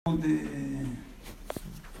the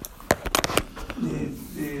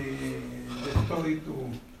story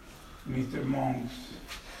to Mr. Monks.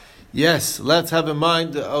 Yes, let's have in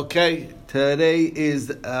mind, okay, today is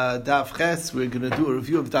Daf Ches. We're going to do a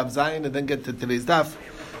review of Daf Zayin and then get to today's Daf.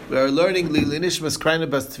 We are learning Lili Nishmas Kraina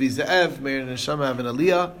Bas Tzvi Ze'ev, Meir Neshama have an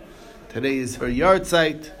Aliyah. Today is her yard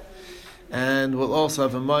site. And we'll also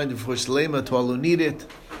have in mind for Shlema to all who need it.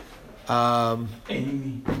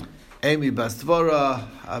 Amy Bastvora,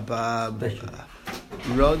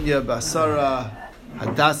 Ronya Basara,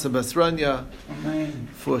 Hadassah Basranya,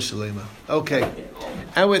 for Shalema. Okay.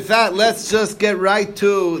 And with that, let's just get right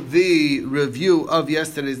to the review of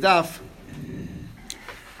yesterday's daf.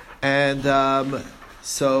 And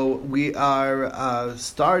so we are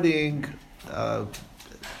starting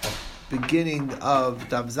beginning of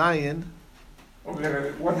Daf Zayin.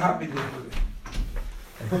 Okay, what happened yesterday?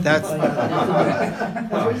 That's What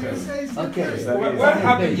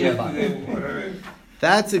happened yesterday?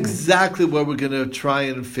 That's exactly what we're going to try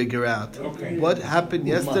and figure out. Okay. What happened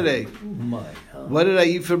yesterday? What did I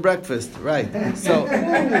eat for breakfast? Right.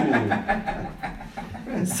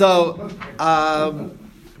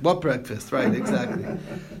 What breakfast? Right, exactly.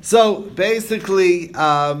 So basically,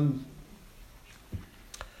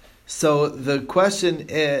 so the question,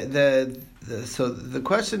 the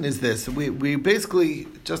question is this: we basically,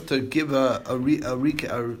 just to give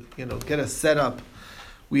get a setup.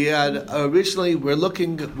 We had originally we're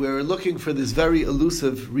looking for this very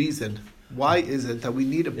elusive reason. Why is it that we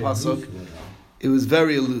need a pasuk? It was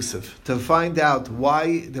very elusive to find out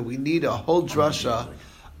why that we need a whole drasha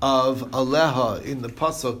of aleha in the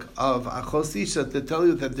pasuk of achos isha to tell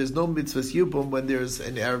you that there's no mitzvahs yibum when there's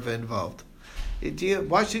an erva involved.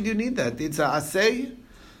 Why should you need that? It's a asay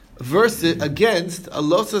verse against a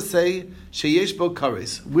los asay sheyesh bo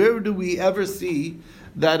kares. Where do we ever see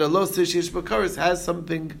that a los sheyesh bo kares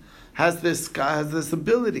has this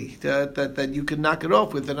ability that you can knock it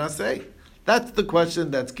off with an asay? That's the question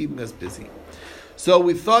that's keeping us busy. So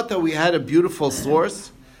we thought that we had a beautiful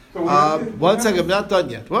source. One second, I'm not done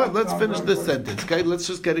yet. Well, let's finish this sentence. Okay, let's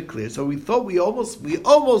just get it clear. So we thought we almost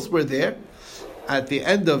were there at the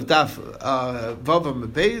end of Daf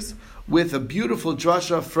Vavam Beis with a beautiful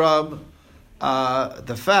drasha from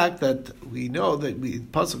the fact that we know that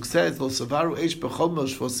Pasuk says Lo Savaru Eish B'chol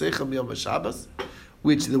Mos Shvosechem Yom HaShabbos,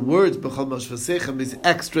 which the words B'chol Mos Shvosechem is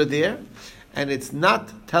extra there, and it's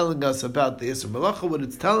not telling us about the Yisr Malacha. What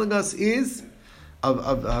it's telling us is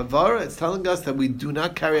of Havara. It's telling us that we do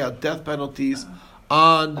not carry out death penalties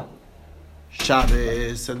on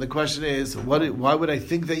Shabbos. And the question is, why would I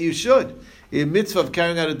think that you should? A mitzvah of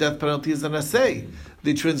carrying out a death penalty is an asay.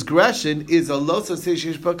 The transgression is a los asay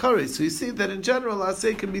sheish bakaris. So you see that in general,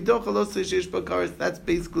 asay can be doch a los asay sheish bakaris. That's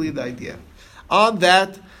basically the idea. On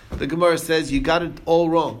that, the Gemara says you got it all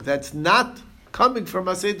wrong. That's not coming from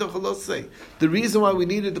asay doch a los asay. The reason why we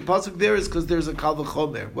needed the pasuk there is because there's a kal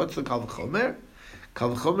v'chomer. What's the kal v'chomer?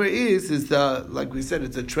 Kal v'chomer is the, like we said,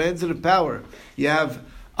 it's a transitive power. You have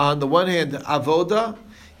on the one hand avoda.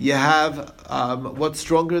 You have what's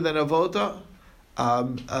stronger than avoda?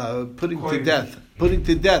 Putting to death. Putting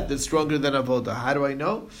to death is stronger than avoda. How do I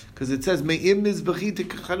know? Because it says me'im mizbechiti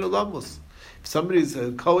k'chanu lamus. If somebody's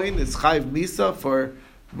a kohen, is chayv misa for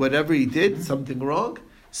whatever he did, something wrong.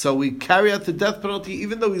 So we carry out the death penalty,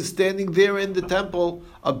 even though he's standing there in the temple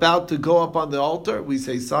about to go up on the altar. We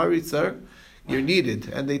say, "Sorry, sir, you're needed,"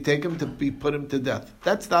 and they take him to put him to death.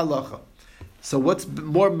 That's the halacha. So what's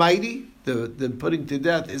more mighty? The putting to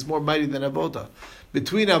death is more mighty than avoda.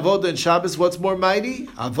 Between avoda and Shabbos, what's more mighty?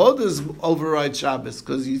 Avoda overrides Shabbos,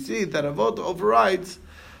 because you see that avoda overrides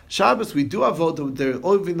Shabbos. We do avoda.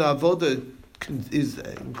 Even the avoda is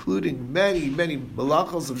including many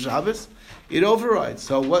malachos of Shabbos. It overrides.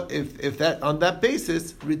 So what if that on that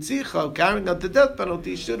basis, ritzicha, carrying out the death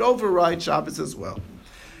penalty, should override Shabbos as well?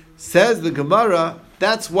 Says the Gemara.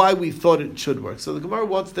 That's why we thought it should work. So the Gemara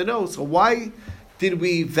wants to know. So why did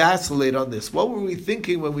we vacillate on this? What were we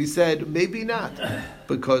thinking when we said maybe not?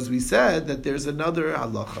 Because we said that there's another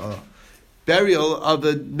halacha. Burial of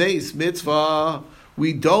a mace mitzvah,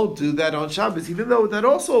 we don't do that on Shabbos, even though that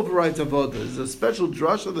also overrides avodah. There's a special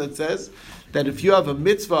drasha that says that if you have a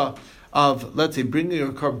mitzvah of, let's say, bringing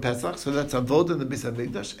your korban pesach, so that's avodah in the Beis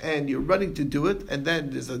Hamikdash, and you're running to do it, and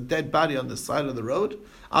then there's a dead body on the side of the road.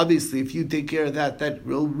 Obviously, if you take care of that, that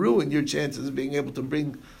will ruin your chances of being able to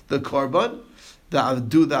bring the korban,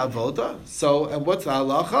 do the avodah. So, and what's the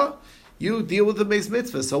halacha? You deal with the meis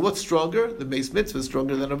mitzvah. So, what's stronger? The meis mitzvah is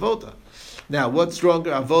stronger than avodah. Now, what's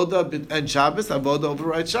stronger? Avodah and Shabbos. Avodah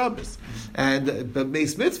overrides Shabbos. And but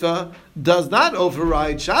meis mitzvah does not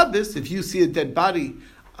override Shabbos. If you see a dead body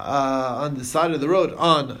on the side of the road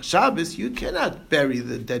on Shabbos, you cannot bury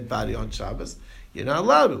the dead body on Shabbos. You're not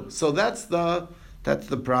allowed to. So that's the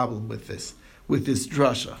problem with this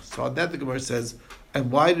drasha. So on that the Gemara says,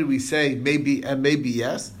 and why did we say maybe and maybe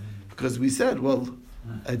yes? Because we said, well,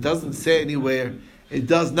 it doesn't say anywhere. It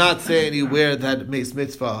does not say anywhere that Meis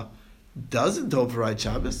Mitzvah doesn't override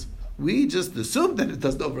Shabbos. We just assume that it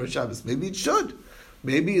doesn't override Shabbos. Maybe it should.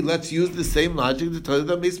 Maybe let's use the same logic to tell you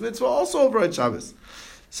that Meis Mitzvah also overrides Shabbos.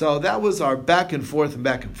 So that was our back and forth,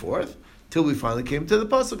 till we finally came to the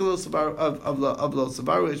pasuk of Lo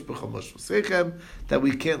Sabaru Eish B'chol Moshe Seichem, that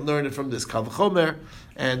we can't learn it from this Kal V'chomer,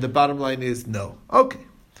 and the bottom line is no. Okay.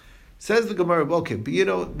 Says the Gemara, okay,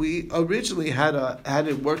 but we originally had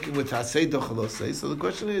it working with Hasei Dochalosei, so the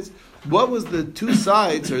question is, what was the two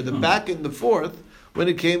sides, or the back and the forth, when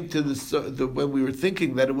it came to when we were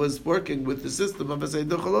thinking that it was working with the system of Hasei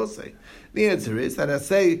Dochalosei? The answer is that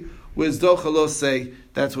Hasei was Dochalosei,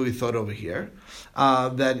 that's what we thought over here,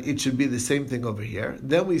 that it should be the same thing over here.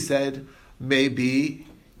 Then we said, maybe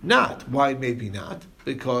not. Why maybe not?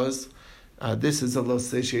 Because this is a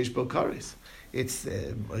Losei Sheish Bo Kares.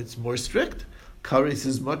 It's more strict. Kares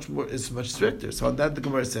is much stricter. So on that the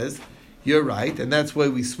Gemara says, you're right, and that's why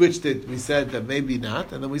we switched it. We said that maybe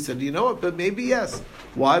not, and then we said, you know what, but maybe yes.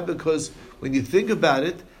 Why? Because when you think about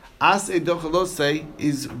it, Aseh Dochalosei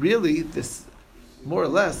is really this, more or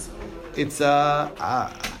less, it's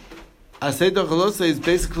Aseh Dochalosei is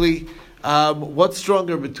basically what's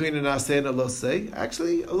stronger between an Aseh and a Losei?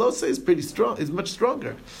 Actually, a Losei is pretty strong, is much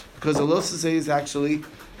stronger, because a Losei is actually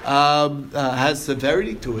has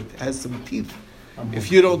severity to it, has some teeth.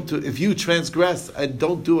 If you transgress and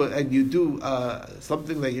don't do it, and you do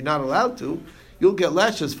something that you're not allowed to, you'll get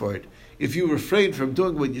lashes for it. If you refrain from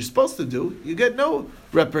doing what you're supposed to do, you get no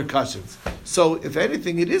repercussions. So, if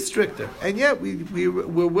anything, it is stricter. And yet,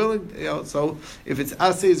 we're willing. So, if it's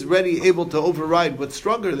Aseh is ready, able to override what's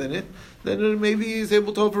stronger than it, then it maybe he's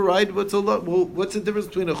able to override what's a lot. Well, what's the difference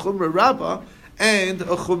between a Chumrah Rabbah and a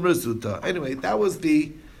Chumrah Zuta? Anyway, that was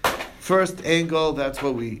the first angle. That's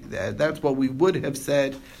what we would have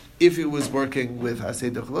said if it was working with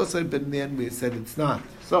Hasei Dochalosei, but in the end we said it's not.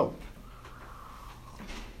 So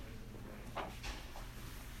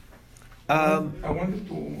I wanted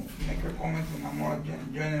to make a comment on a more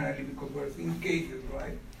generally, because we're seeing cases,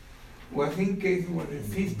 right? We're seeing cases where there's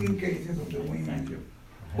 15 cases of the women.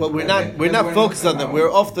 Well, we're not focused on that. We're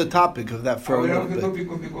off the topic of that for a little bit.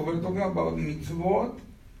 Because we're talking about mitzvot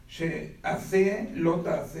שעשה לא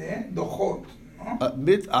תעשה, דוחות, no?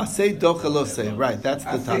 עשה דוחה לא עשה, right, that's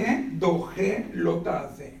the topic. עשה דוחה לא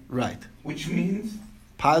תעשה. Right. Which means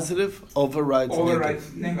positive overrides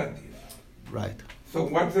negative. Right. So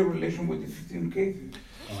what's the relation with the 15 cases?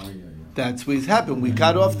 That's what's happened. We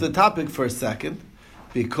got off the topic for a second,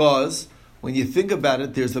 because when you think about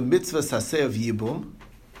it, there's a mitzvah saseh of yibum.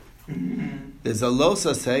 There's a lo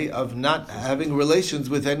saseh of not having relations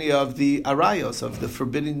with any of the arayos, of the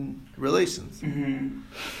forbidden relations.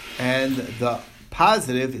 And the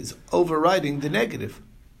positive is overriding the negative.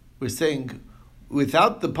 We're saying,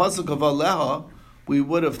 without the pasuk of Aleha, we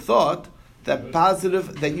would have thought that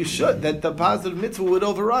the positive mitzvah would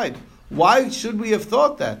override. Why should we have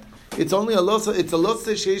thought that? It's only a losa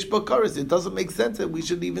sheish bakaris. It doesn't make sense that we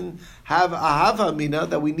should even have a hava mina,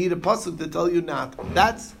 that we need a pasuk to tell you not.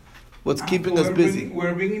 That's what's keeping us busy.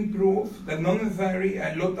 We're bringing proof that not necessarily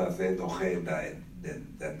a lot aseh doche that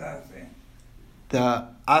aseh. The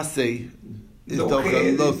aseh is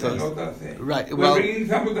doche losas. Right. We're bringing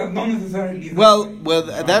examples that not necessarily. Well,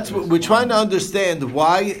 that's what we're trying to understand.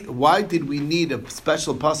 Why did we need a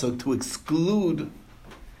special pasuk to exclude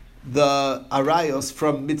the arayos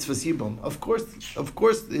from mitzvah yibum? Of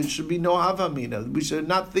course, there should be no havamina. We should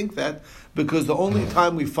not think that, because the only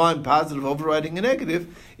time we find positive overriding a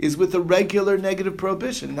negative is with a regular negative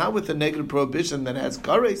prohibition, not with a negative prohibition that has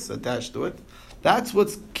kares attached to it. That's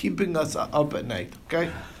what's keeping us up at night.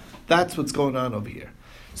 Okay, that's what's going on over here.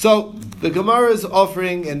 So the Gemara is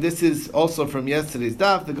offering, and this is also from yesterday's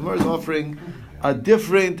daf, the Gemara is offering a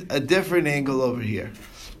different angle over here.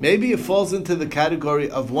 Maybe it falls into the category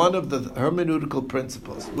of one of the hermeneutical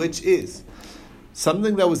principles, which is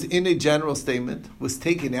something that was in a general statement, was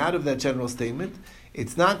taken out of that general statement.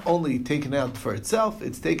 It's not only taken out for itself,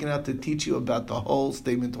 it's taken out to teach you about the whole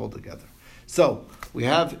statement altogether. So, we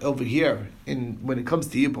have over here, when it comes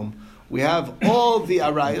to Yibum, we have all the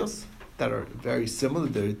arayos that are very similar,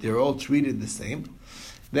 they're all treated the same.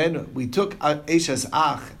 Then we took Eishas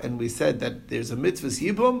Ach, and we said that there's a mitzvah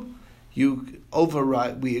Yibum,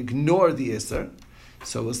 we ignore the Isser.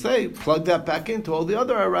 So we'll say, plug that back into all the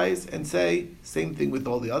other arayos and say, same thing with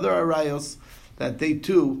all the other arayos, that they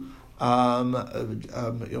too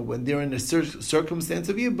when they're in a circumstance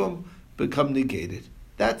of Yibum, become negated.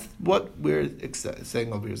 That's what we're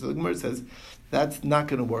saying over here. So the Gemara says that's not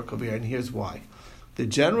going to work over here, and here's why. The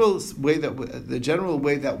general way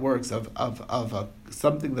that works of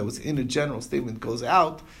something that was in a general statement goes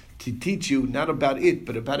out to teach you not about it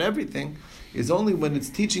but about everything is only when it's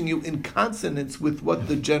teaching you in consonance with what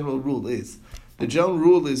the general rule is. The general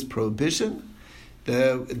rule is prohibition.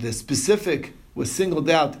 The specific was singled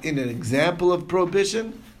out in an example of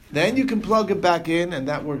prohibition. Then you can plug it back in, and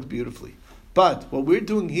that works beautifully. But what we're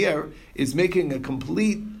doing here is making a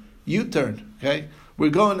complete U-turn. Okay, we're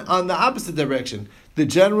going on the opposite direction. The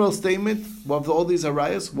general statement of all these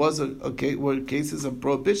arayos were cases of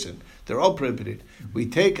prohibition. They're all prohibited. We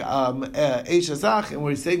take Eish Azach and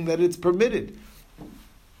we're saying that it's permitted.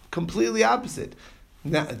 Completely opposite.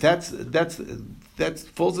 Now that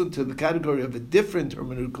falls into the category of a different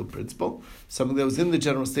hermeneutical principle, something that was in the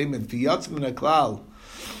general statement. V'yatz min haklal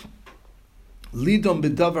lidom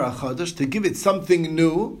b'davar achadash, to give it something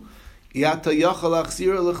new. Then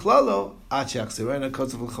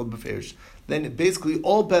basically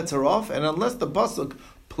all bets are off, and unless the pasuk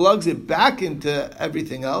plugs it back into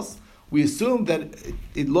everything else, we assume that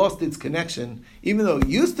it lost its connection, even though it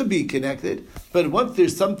used to be connected. But once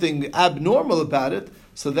there's something abnormal about it,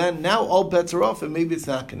 so then now all bets are off, and maybe it's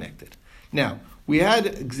not connected. Now we had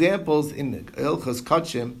examples in Hilchos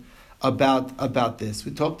Kachim about this.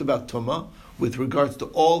 We talked about Tumah with regards to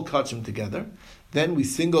all Kachim together. Then we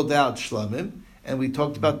singled out Shlamim, and we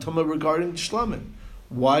talked about Tumah regarding Shlamim.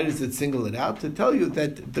 Why does it single it out? To tell you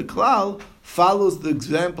that the Klal follows the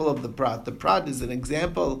example of the Prat. The Prat is an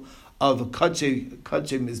example of a Kache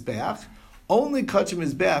Mizbeach. Only Kache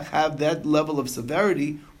Mizbeach have that level of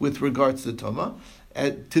severity with regards to Tumah,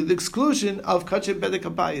 to the exclusion of Kache Bedek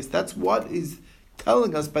Habayis. That's what is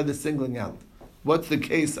telling us by the singling out. What's the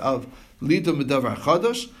case of Lidom Medavar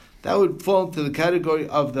Chadosh? That would fall into the category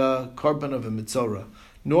of the Karban of a Mitzorah.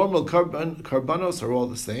 Normal Karbanos are all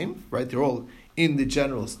the same, right? They're all in the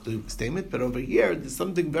general statement, but over here there's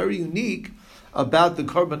something very unique about the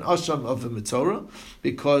Karban Asham of the Mitzorah,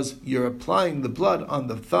 because you're applying the blood on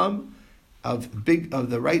the thumb of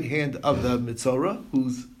the right hand of the Mitzorah,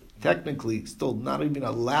 who's technically still not even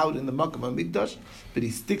allowed in the Makam HaMikdash, but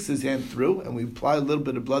he sticks his hand through, and we apply a little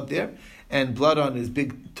bit of blood there, and blood on his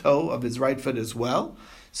big toe of his right foot as well.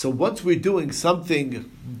 So once we're doing something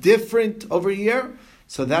different over here,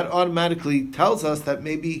 so that automatically tells us that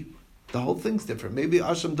maybe the whole thing's different. Maybe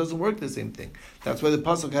Asham doesn't work the same thing. That's why the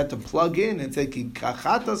pasuk had to plug in and say Ki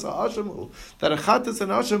kachatas ha'asham, that achatas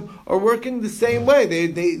and Asham are working the same way.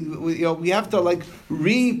 We have to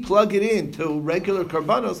re-plug it in to regular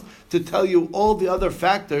karbanos to tell you all the other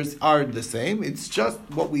factors are the same. It's just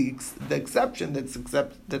the exception that's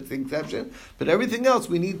the exception. But everything else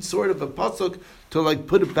we need sort of a pasuk to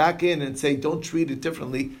put it back in and say don't treat it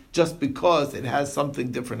differently just because it has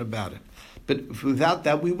something different about it. But without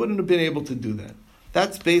that, we wouldn't have been able to do that.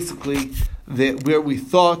 That's basically where we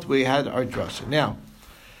thought we had our drasha. Now,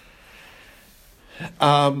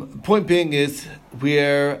 point being is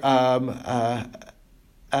we're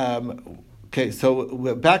okay. So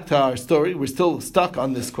we're back to our story. We're still stuck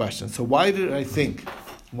on this question. So why do we think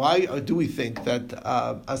that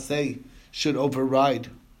Asay should override?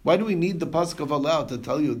 Why do we need the pasuk of Allah to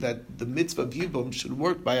tell you that the mitzvah of Yibum should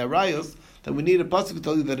work by Arayos? That we need a pasuk to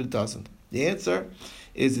tell you that it doesn't. The answer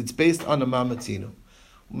is it's based on a mamatzinu.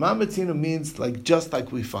 Mamatzinu means just like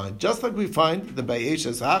we find the by Eish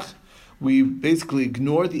Azach, we basically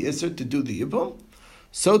ignore the Isser to do the Yibum.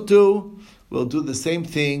 So too, we'll do the same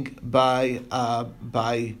thing by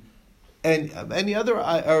any other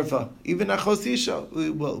erva, even Achos Isha.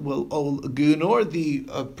 We'll ignore the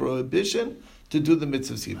prohibition to do the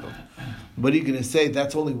mitzvah Yibum. What are you going to say?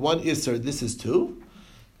 That's only one Isser. This is two.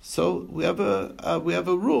 So we have a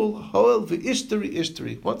rule. Hoel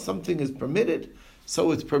v'ishtari. Once something is permitted, so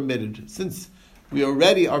it's permitted. Since we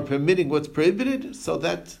already are permitting what's prohibited, so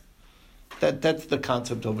that's the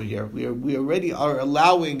concept over here. We already are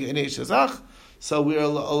allowing an Eish Azach, so we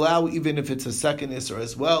allow even if it's a second Isser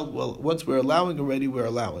as well. Well, once we're allowing already, we're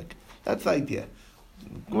allowing. That's the idea.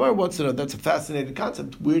 Gemara wants to know, that's a fascinating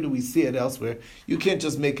concept. Where do we see it elsewhere? You can't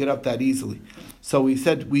just make it up that easily. So we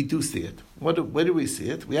said we do see it. Where do we see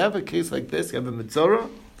it? We have a case like this. You have a Mitzorah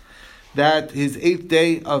that his 8th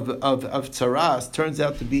day of Tzaras turns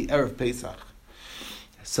out to be Erev Pesach.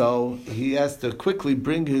 So he has to quickly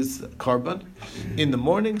bring his korban in the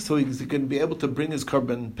morning, so he's going to be able to bring his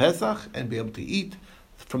korban Pesach and be able to eat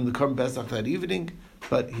from the korban Pesach that evening.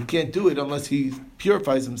 But he can't do it unless he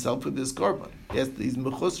purifies himself with his korban. Yes, he's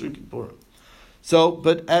mechusar kippurim. So,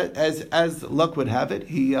 but as luck would have it,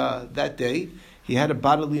 he that day he had a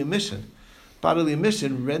bodily emission. Bodily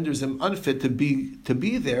emission renders him unfit to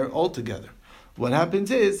be there altogether. What happens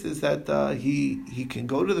is that he can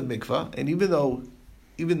go to the mikvah, and even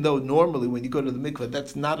though normally when you go to the mikvah,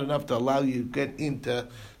 that's not enough to allow you to get into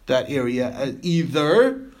that area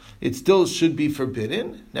either, it still should be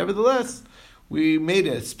forbidden. Nevertheless, we made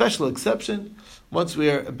a special exception. Once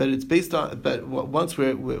in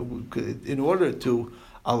order to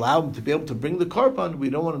allow him to be able to bring the korban, we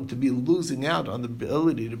don't want him to be losing out on the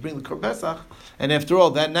ability to bring the korban pesach. And after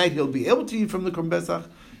all, that night he'll be able to eat from the korban pesach.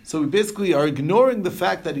 So we basically are ignoring the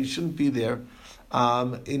fact that he shouldn't be there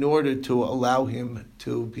in order to allow him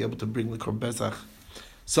to be able to bring the korban pesach.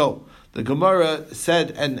 So the Gemara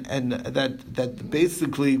said, and that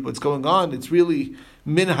basically what's going on, it's really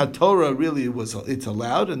min haTorah. Really, it's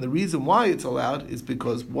allowed, and the reason why it's allowed is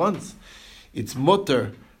because once it's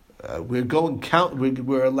mutter,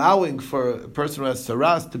 we're allowing for a person who has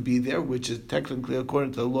saras to be there, which is technically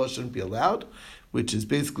according to the law shouldn't be allowed, which is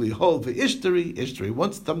basically hol ve'ishtari.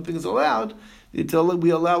 Once something is allowed, we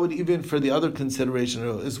allow it even for the other consideration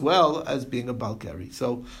as well as being a balkari.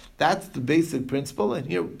 So that's the basic principle, and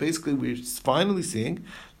here basically we're finally seeing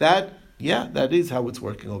that, that is how it's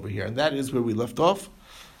working over here, and that is where we left off,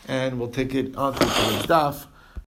 and we'll take it on to the daf.